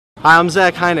Hi, I'm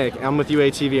Zach Heineck. I'm with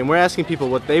UATV, and we're asking people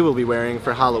what they will be wearing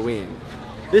for Halloween.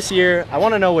 This year, I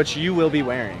want to know what you will be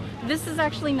wearing. This is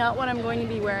actually not what I'm going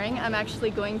to be wearing. I'm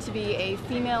actually going to be a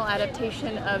female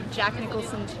adaptation of Jack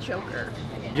Nicholson's Joker.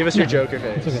 Give us your Joker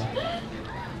face. It's okay.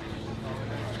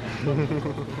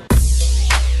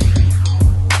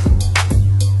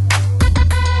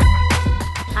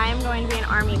 I am going to be an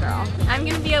army girl. I'm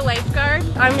going to be a lifeguard.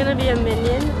 I'm going to be a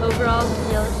minion, overalls,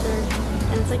 yellow shirt,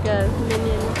 and it's like a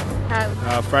minion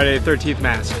hat. Friday the 13th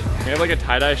mask. We have like a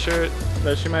tie-dye shirt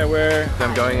that she might wear.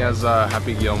 I'm going as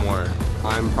Happy Gilmore.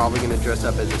 I'm probably going to dress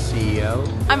up as a CEO.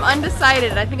 I'm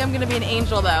undecided. I think I'm going to be an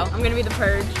angel though. I'm going to be the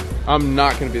Purge. I'm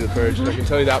not going to be the Purge, I can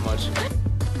tell you that much.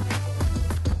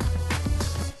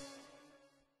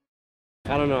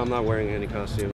 I don't know, I'm not wearing any costume.